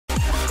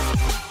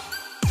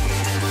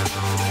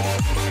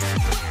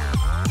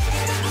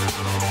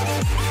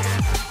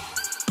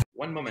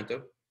One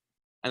momento.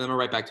 And then we're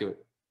right back to it.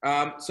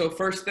 So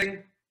first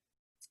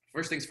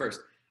things first.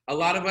 A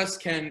lot of us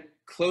can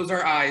close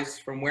our eyes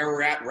from where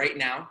we're at right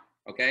now,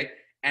 okay?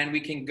 And we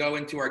can go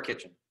into our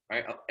kitchen,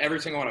 right? Every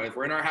single one of us. If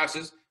we're in our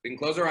houses, we can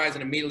close our eyes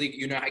and immediately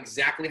you know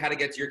exactly how to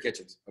get to your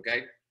kitchens,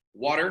 okay?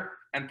 Water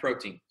and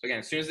protein. So again,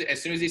 as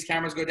soon as these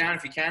cameras go down,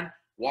 if you can,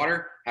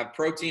 water, have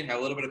protein, have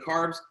a little bit of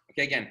carbs.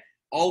 Okay, again,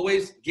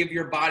 always give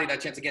your body that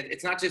chance. Again,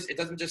 it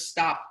doesn't just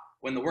stop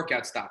when the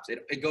workout stops.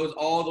 It goes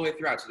all the way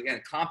throughout. So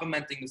again,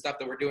 complementing the stuff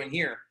that we're doing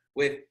here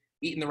with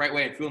eating the right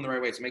way and fueling the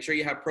right way. So make sure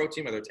you have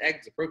protein, whether it's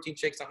eggs, a protein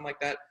shake, something like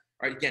that.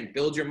 All right, again,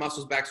 build your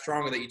muscles back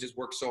stronger that you just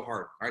work so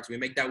hard. All right, so we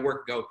make that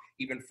work go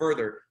even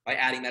further by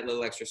adding that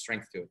little extra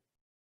strength to it.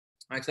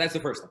 All right, so that's the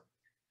first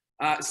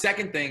thing.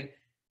 Second thing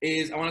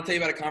is I want to tell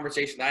you about a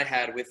conversation that I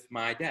had with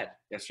my dad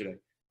yesterday.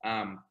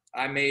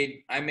 I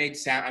made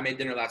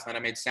dinner last night. I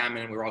made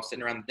salmon, and we were all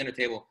sitting around the dinner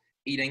table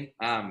eating.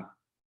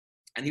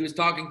 And he was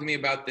talking to me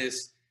about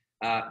this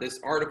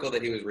article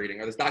that he was reading,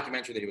 or this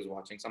documentary that he was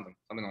watching, something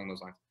along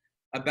those lines,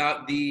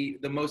 about the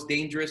most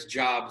dangerous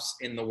jobs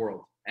in the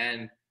world.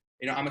 And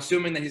I'm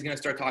assuming that he's going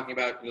to start talking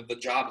about the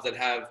jobs that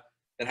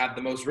have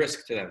the most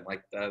risk to them,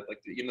 like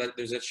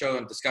there's a show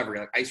on Discovery,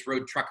 like ice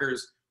road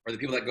truckers, or the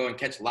people that go and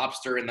catch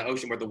lobster in the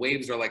ocean where the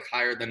waves are like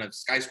higher than a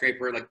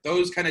skyscraper, like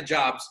those kind of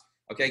jobs.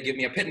 Okay, give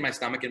me a pit in my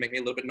stomach and make me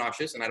a little bit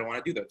nauseous, and I don't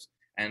want to do those.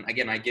 And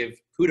again, I give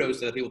kudos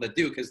to the people that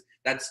do, because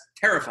that's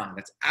terrifying.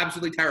 That's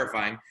absolutely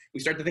terrifying.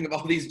 We start to think of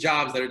all these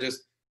jobs that are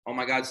just, oh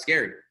my God,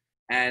 scary.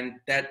 And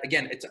that,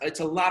 again, it's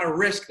a lot of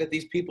risk that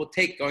these people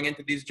take going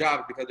into these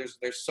jobs, because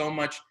there's so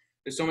much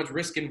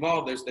risk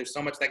involved. There's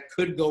so much that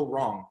could go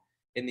wrong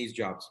in these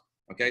jobs.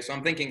 Okay, so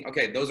I'm thinking,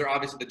 okay, those are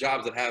obviously the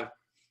jobs that have,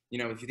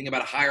 if you think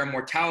about a higher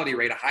mortality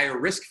rate, a higher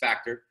risk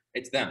factor,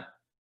 it's them.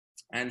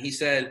 And he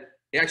said,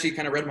 he actually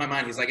kind of read my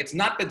mind. He's like, it's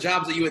not the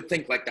jobs that you would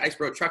think, like the ice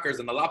road truckers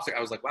and the lobster.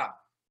 I was like, wow,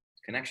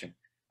 connection.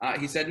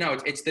 He said, no,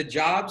 it's the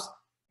jobs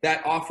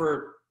that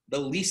offer the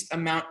least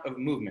amount of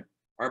movement,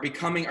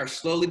 are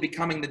slowly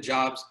becoming the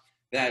jobs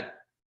that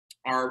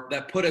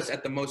put us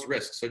at the most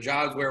risk. So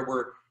jobs where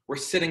we're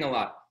sitting a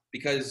lot,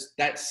 because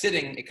that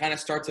sitting, it kind of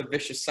starts a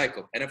vicious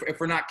cycle. And if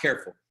we're not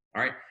careful,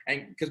 all right,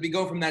 and because we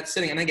go from that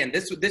sitting, and again,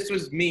 this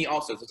was me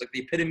also. So it's like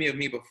the epitome of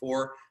me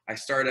before I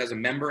started as a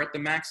member at the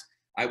Max.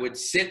 I would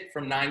sit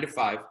from 9 to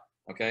 5,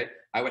 okay?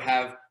 I would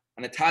have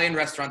an Italian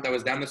restaurant that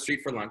was down the street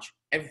for lunch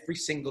every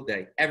single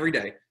day, every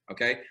day,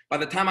 okay? By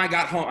the time I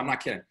got home, I'm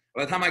not kidding.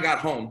 By the time I got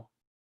home,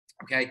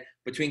 okay,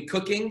 between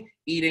cooking,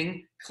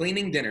 eating,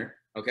 cleaning dinner,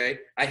 okay,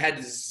 I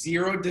had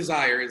zero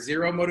desire,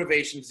 zero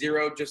motivation,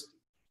 zero just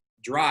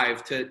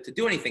drive to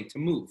do anything, to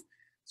move.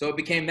 So it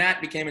became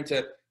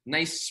into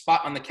nice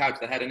spot on the couch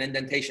that had an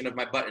indentation of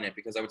my butt in it,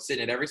 because I would sit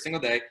in it every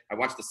single day. I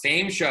watched the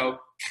same show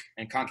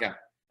and conk out.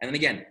 And then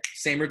again,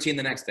 same routine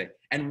the next day.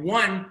 And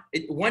one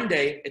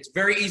day, it's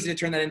very easy to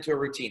turn that into a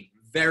routine.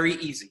 Very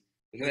easy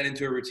to turn that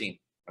into a routine,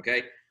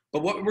 okay?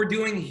 But what we're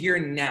doing here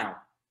now,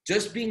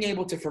 just being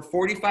able to, for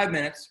 45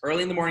 minutes,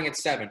 early in the morning at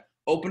 7,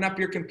 open up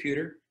your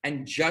computer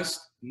and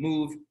just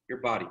move your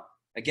body.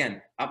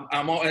 Again,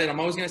 I'm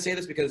always going to say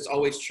this because it's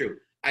always true.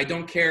 I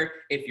don't care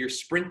if you're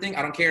sprinting.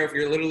 I don't care if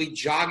you're literally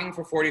jogging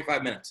for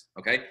 45 minutes,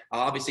 okay?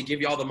 I'll obviously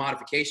give you all the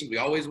modifications. We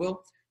always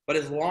will. But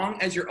as long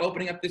as you're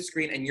opening up the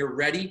screen and you're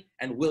ready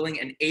and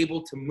willing and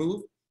able to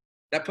move,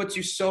 that puts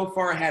you so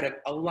far ahead of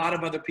a lot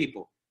of other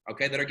people,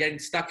 okay, that are getting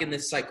stuck in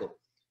this cycle.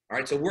 All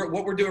right, so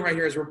what we're doing right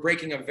here is we're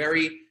breaking a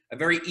very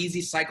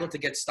easy cycle to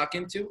get stuck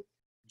into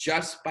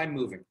just by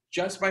moving,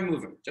 just by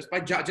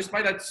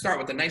that start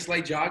with a nice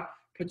light jog,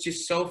 puts you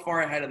so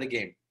far ahead of the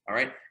game, all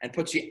right, and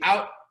puts you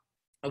out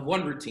of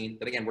one routine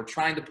that, again, we're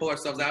trying to pull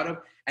ourselves out of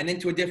and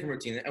into a different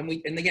routine.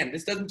 And again,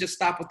 this doesn't just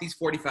stop with these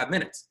 45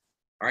 minutes.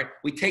 All right,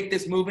 we take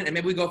this movement and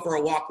maybe we go for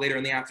a walk later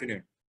in the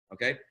afternoon,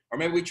 okay? Or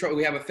maybe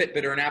we have a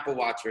Fitbit or an Apple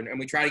Watch, and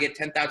we try to get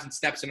 10,000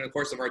 steps in the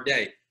course of our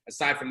day,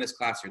 aside from this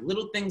classroom.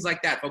 Little things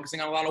like that,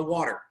 focusing on a lot of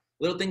water.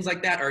 Little things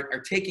like that are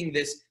taking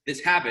this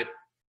habit,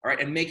 all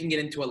right, and making it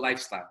into a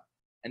lifestyle.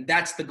 And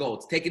that's the goal.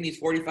 It's taking these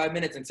 45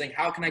 minutes and saying,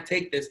 how can I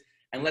take this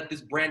and let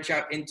this branch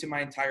out into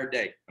my entire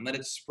day and let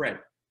it spread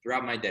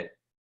throughout my day?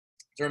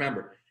 So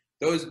remember,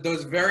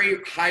 those very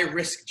high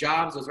risk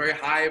jobs, those very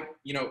high,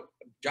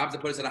 jobs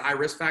that put us at a high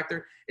risk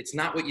factor, it's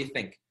not what you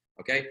think,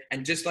 okay?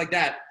 And just like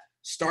that,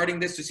 starting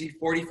this to see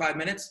 45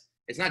 minutes,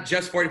 it's not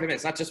just 45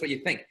 minutes, not just what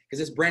you think, because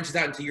this branches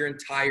out into your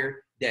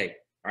entire day,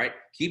 all right?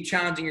 Keep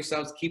challenging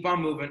yourselves, keep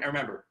on moving, and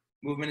remember,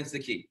 movement is the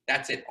key.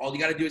 That's it. All you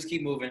got to do is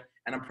keep moving,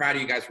 and I'm proud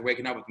of you guys for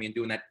waking up with me and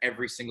doing that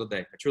every single day.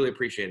 I truly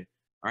appreciate it.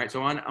 All right,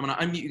 so I'm going to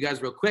unmute you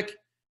guys real quick. I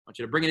want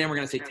you to bring it in. We're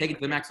going to say, take it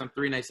to the max on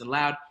 3, nice and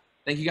loud.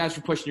 Thank you guys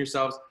for pushing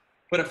yourselves.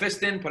 Put a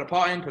fist in, put a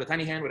paw in, put a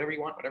tiny hand, whatever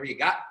you want, whatever you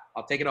got.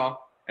 I'll take it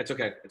all. It's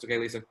okay. It's okay,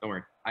 Lisa. Don't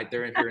worry.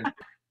 You're in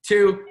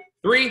 2,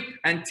 3,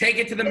 and take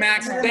it to the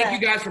max. Thank you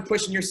guys for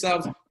pushing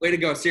yourselves. Way to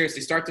go.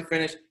 Seriously, start to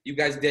finish. You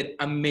guys did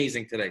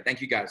amazing today. Thank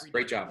you guys.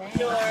 Great job.